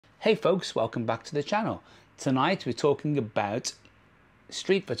Hey folks, welcome back to the channel. Tonight we're talking about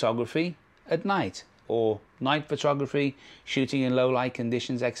street photography at night, or night photography, shooting in low light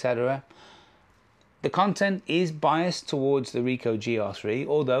conditions, etc. The content is biased towards the RICOH GR3,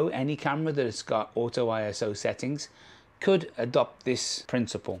 although any camera that has got auto ISO settings could adopt this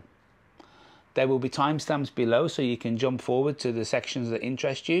principle. There will be timestamps below so you can jump forward to the sections that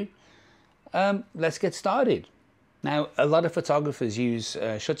interest you. Let's get started. Now, a lot of photographers use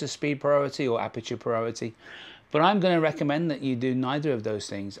shutter speed priority or aperture priority, but I'm going to recommend that you do neither of those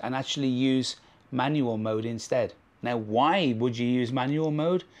things and actually use manual mode instead. Now, why would you use manual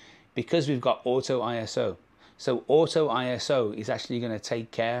mode? Because we've got auto ISO. So auto ISO is actually going to take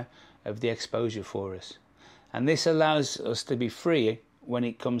care of the exposure for us. And this allows us to be free when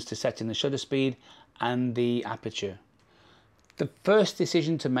it comes to setting the shutter speed and the aperture. The first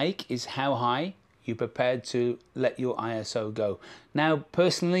decision to make is how high you're prepared to let your ISO go. Now,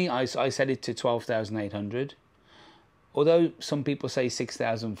 personally, I set it to 12,800. Although some people say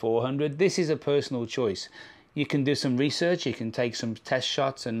 6,400, this is a personal choice. You can do some research, you can take some test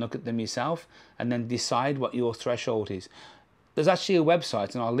shots and look at them yourself, and then decide what your threshold is. There's actually a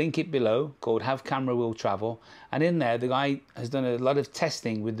website, and I'll link it below, called Have Camera Will Travel, and in there the guy has done a lot of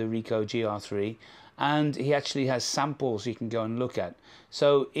testing with the RICOH GR3, and he actually has samples you can go and look at.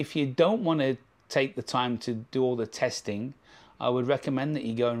 So if you don't want to take the time to do all the testing, I would recommend that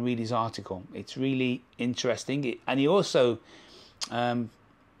you go and read his article. It's really interesting, and he also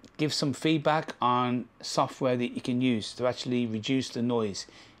gives some feedback on software that you can use to actually reduce the noise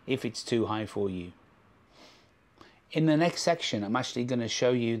if it's too high for you. In the next section, I'm actually going to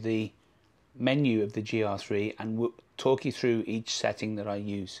show you the menu of the GR3 and we'll talk you through each setting that I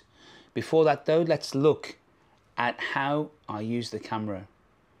use. Before that though, let's look at how I use the camera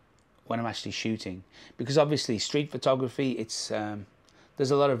when I'm actually shooting, because obviously street photography, it's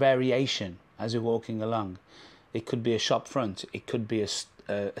there's a lot of variation as you're walking along. It could be a shop front, it could be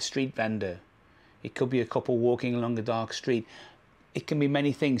a street vendor, it could be a couple walking along a dark street. It can be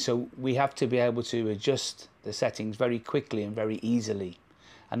many things, so we have to be able to adjust the settings very quickly and very easily,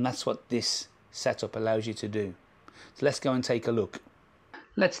 and that's what this setup allows you to do. So let's go and take a look.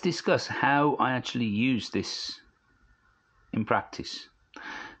 Let's discuss how I actually use this in practice.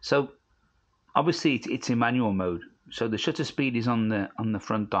 So obviously it's in manual mode, so the shutter speed is on the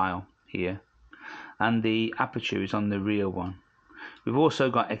front dial here, and the aperture is on the rear one. We've also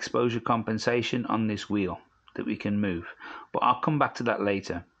got exposure compensation on this wheel that we can move, but I'll come back to that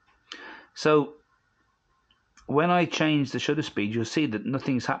later. So when I change the shutter speed, you'll see that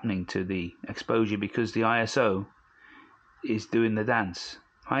nothing's happening to the exposure because the ISO is doing the dance,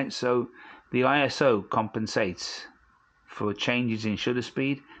 right? So the ISO compensates for changes in shutter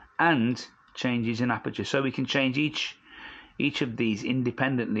speed and changes in aperture, so we can change each of these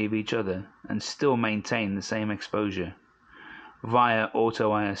independently of each other and still maintain the same exposure via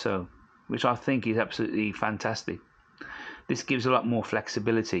auto ISO, which I think is absolutely fantastic. This gives a lot more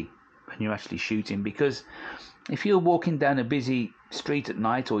flexibility when you're actually shooting, because if you're walking down a busy street at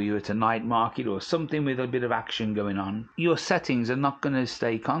night, or you're at a night market or something with a bit of action going on, your settings are not going to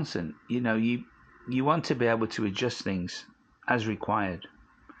stay constant. You know, you want to be able to adjust things as required.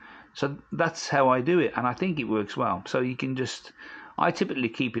 So that's how I do it, and I think it works well. So you can just, I typically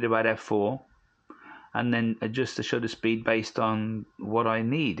keep it about f4 and then adjust the shutter speed based on what I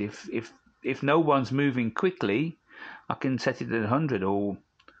need. If no one's moving quickly, I can set it at 100 or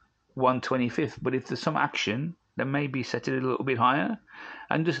 1/25, but if there's some action, then maybe set it a little bit higher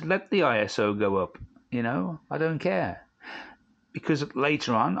and just let the ISO go up. You know, I don't care, because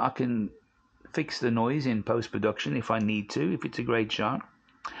later on I can fix the noise in post-production if I need to, if it's a great shot.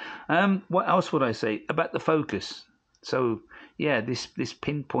 What else would I say about the focus? So yeah, this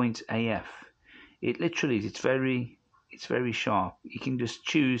pinpoint AF, it literally is, it's very sharp. You can just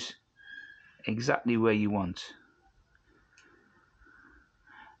choose exactly where you want.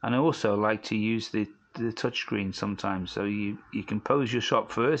 And I also like to use the touchscreen sometimes, so you can pose your shot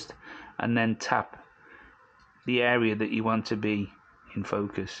first and then tap the area that you want to be in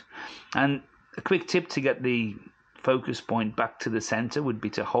focus. And a quick tip to get the focus point back to the center would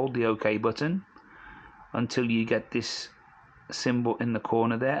be to hold the OK button until you get this symbol in the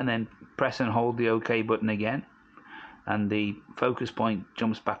corner there, and then press and hold the OK button again, and the focus point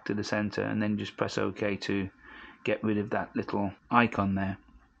jumps back to the center, and then just press OK to get rid of that little icon there.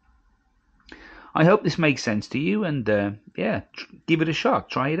 I hope this makes sense to you, and yeah, give it a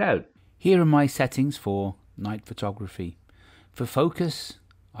shot, try it out. Here are my settings for night photography. For focus,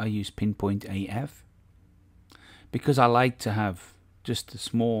 I use pinpoint AF, because I like to have just a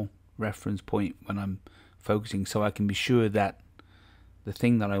small reference point when I'm focusing, so I can be sure that the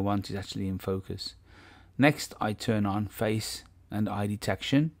thing that I want is actually in focus. Next, I turn on face and eye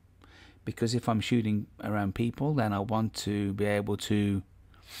detection, because if I'm shooting around people, then I want to be able to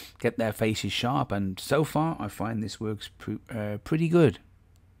get their faces sharp, and so far I find this works pretty good.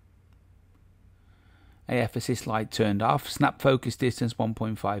 AF assist light turned off, snap focus distance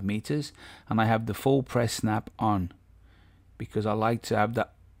 1.5 meters, and I have the full press snap on because I like to have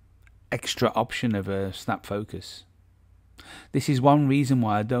that extra option of a snap focus. This is one reason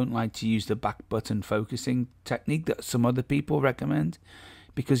why I don't like to use the back button focusing technique that some other people recommend,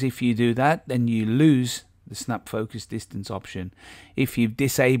 because if you do that, then you lose the snap focus distance option if you've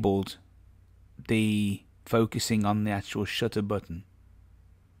disabled the focusing on the actual shutter button.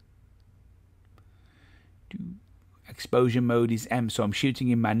 Exposure mode is M, so I'm shooting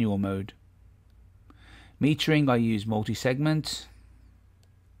in manual mode. Metering, I use multi-segment.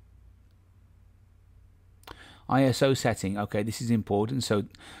 ISO setting, okay, this is important. So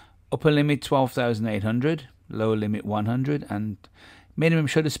upper limit 12,800, lower limit 100, and minimum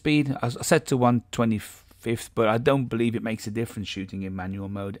shutter speed I set to 1/25th, but I don't believe it makes a difference shooting in manual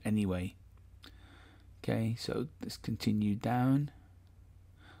mode anyway. Okay, so let's continue down.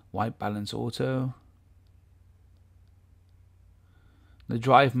 White balance auto. The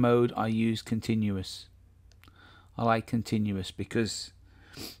drive mode, I use continuous. I like continuous because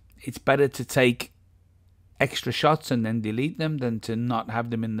it's better to take extra shots and then delete them than to not have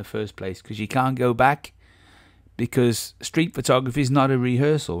them in the first place, because you can't go back, because street photography is not a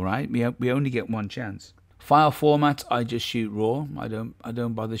rehearsal, right? We only get one chance. File format, I just shoot RAW. I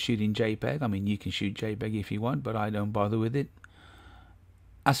don't bother shooting JPEG. I mean, you can shoot JPEG if you want, but I don't bother with it.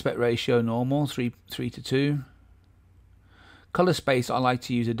 Aspect ratio normal, 3:2. Color space, I like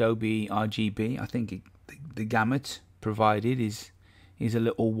to use Adobe RGB. I think the gamut provided is a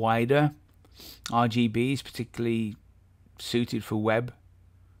little wider. RGB is particularly suited for web.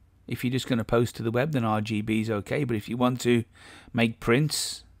 If you're just going to post to the web, then RGB is okay, but if you want to make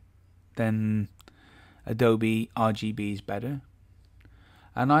prints, then Adobe RGB is better.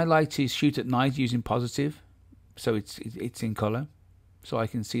 And I like to shoot at night using positive, so it's in color, so I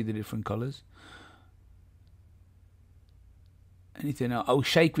can see the different colors. Anything else? Oh,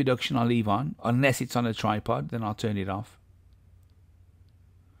 shake reduction I'll leave on, unless it's on a tripod, then I'll turn it off.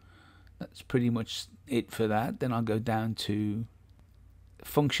 That's pretty much it for that. Then I'll go down to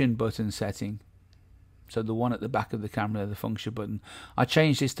function button setting. So the one at the back of the camera, the function button. I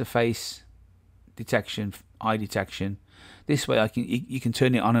changed this to face detection, eye detection. This way you can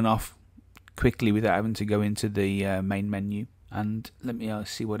turn it on and off quickly without having to go into the main menu. And let me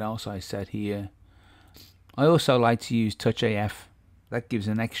see what else I said here. I also like to use Touch AF. That gives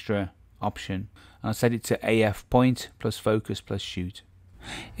an extra option. And I set it to AF point plus focus plus shoot.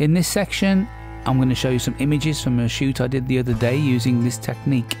 In this section, I'm going to show you some images from a shoot I did the other day using this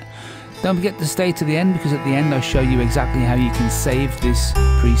technique. Don't forget to stay to the end, because at the end I'll show you exactly how you can save this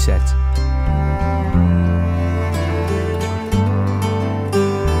preset.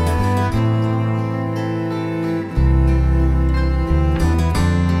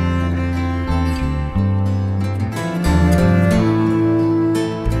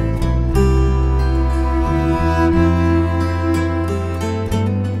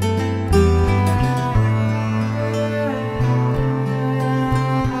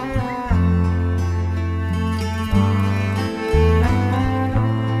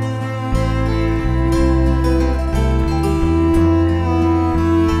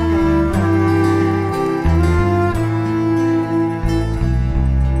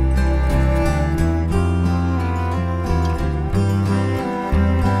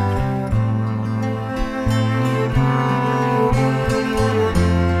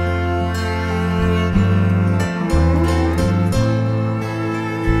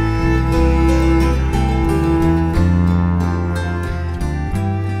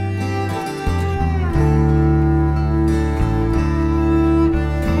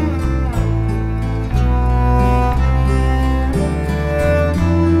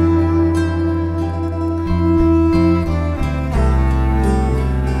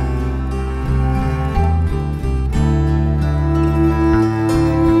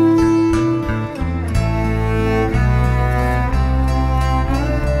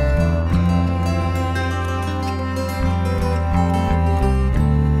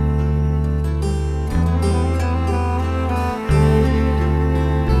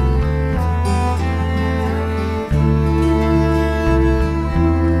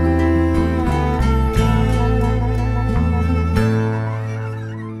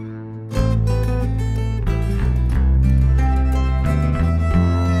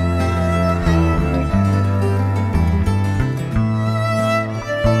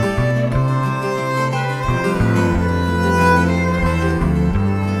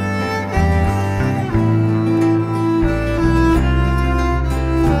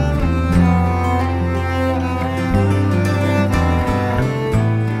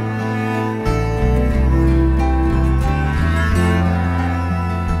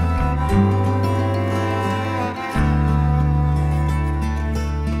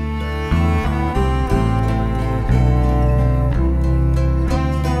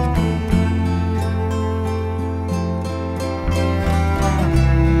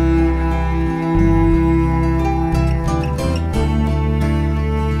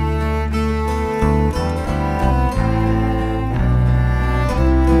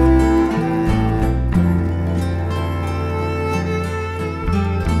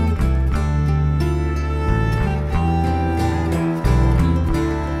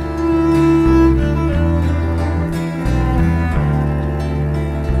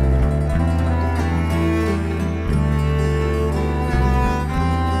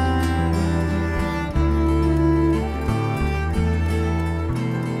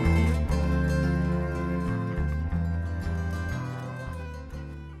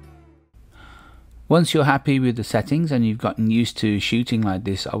 Once you're happy with the settings and you've gotten used to shooting like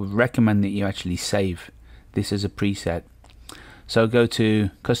this, I would recommend that you actually save this as a preset. So go to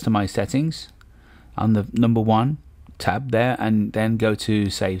Customize Settings on the number 1 tab there, and then go to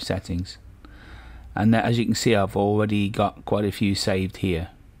Save Settings. And as you can see, I've already got quite a few saved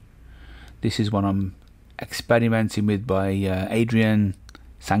here. This is what I'm experimenting with by Adrian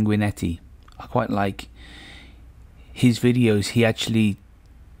Sanguinetti. I quite like his videos. He actually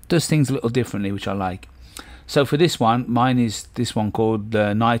does things a little differently, which I like. So for this one, mine is this one called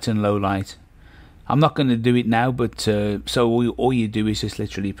Night and Low Light. I'm not going to do it now, but so all you do is just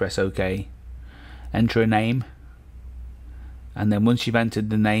literally press OK, enter a name, and then once you've entered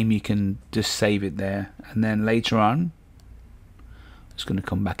the name, you can just save it there. And then later on, it's going to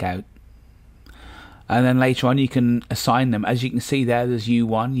come back out, and then later on you can assign them. As you can see there, there's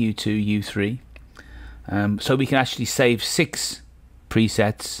U1, U2, U3. So we can actually save 6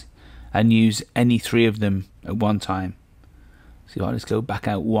 presets and use any 3 of them at one time. So let's go back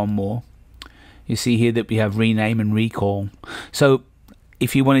out one more. You see here that we have rename and recall. So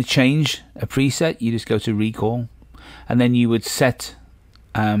if you want to change a preset, you just go to recall, and then you would set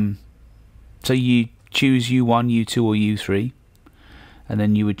so you choose U1, U2 or U3, and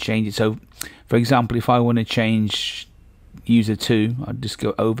then you would change it. So for example, if I want to change user 2, I'd just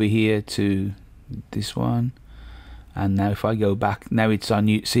go over here to this one, and now if I go back, now it's on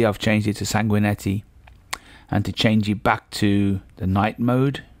you. See, I've changed it to Sanguinetti. And to change it back to the night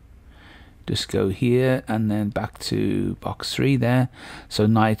mode, just go here and then back to box 3 there. So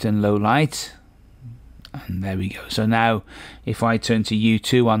night and low light, and there we go. So now if I turn to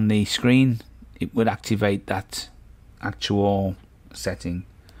U2 on the screen, it would activate that actual setting.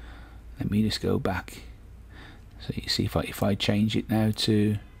 Let me just go back. So you see, if I change it now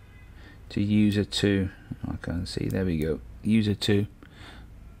to user 2, I can't see, there we go, user 2,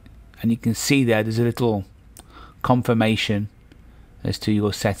 and you can see there's a little confirmation as to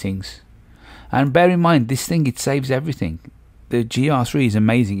your settings. And bear in mind, this thing, it saves everything. The GR3 is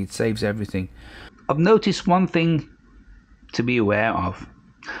amazing, it saves everything. I've noticed one thing to be aware of,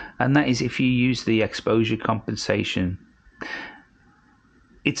 and that is if you use the exposure compensation,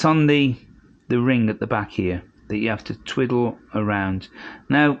 it's on the ring at the back here that you have to twiddle around.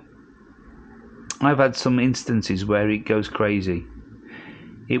 Now I've had some instances where it goes crazy.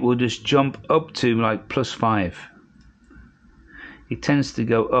 It will just jump up to like +5. It tends to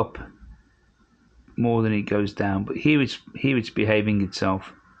go up more than it goes down, but here it's behaving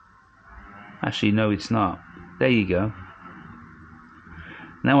itself. Actually, no, it's not. There you go.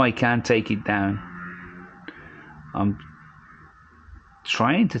 Now I can't take it down. I'm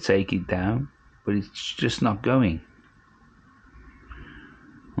trying to take it down, but it's just not going.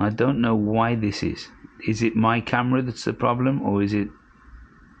 I don't know why this is. Is it my camera that's the problem, or is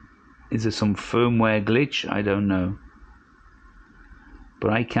there some firmware glitch? I don't know.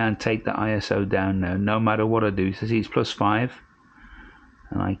 But I can't take the ISO down now, no matter what I do. So see, it's +5,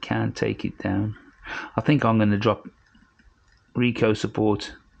 and I can't take it down. I think I'm going to drop Ricoh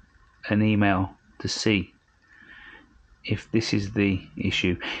support an email to see if this is the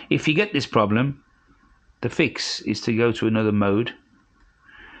issue. If you get this problem, the fix is to go to another mode,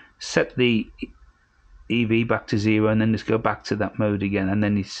 set the EV back to 0, and then just go back to that mode again, and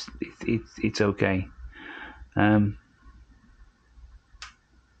then it's okay.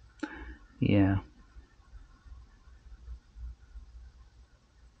 Yeah.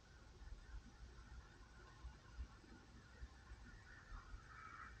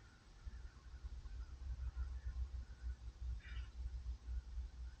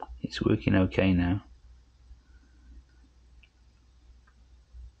 It's working okay now.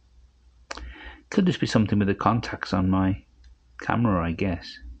 Could just be something with the contacts on my camera, I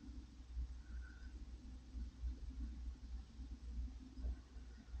guess.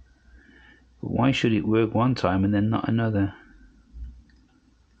 But why should it work one time and then not another?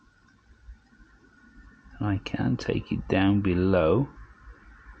 I can take it down below.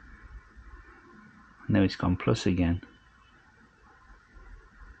 Now it's gone plus again.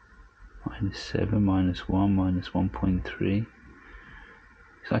 -7, -1, -1.3.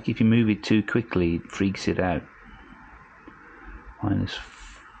 It's like if you move it too quickly, it freaks it out.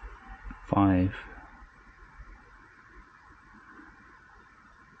 -5.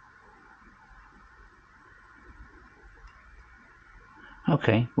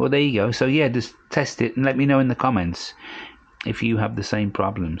 Okay, well there you go. So yeah, just test it and let me know in the comments if you have the same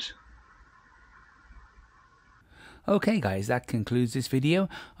problems. Okay guys, that concludes this video.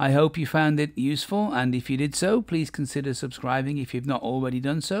 I hope you found it useful, and if you did so, please consider subscribing if you've not already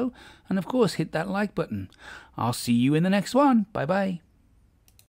done so, and of course hit that like button. I'll see you in the next one. Bye bye.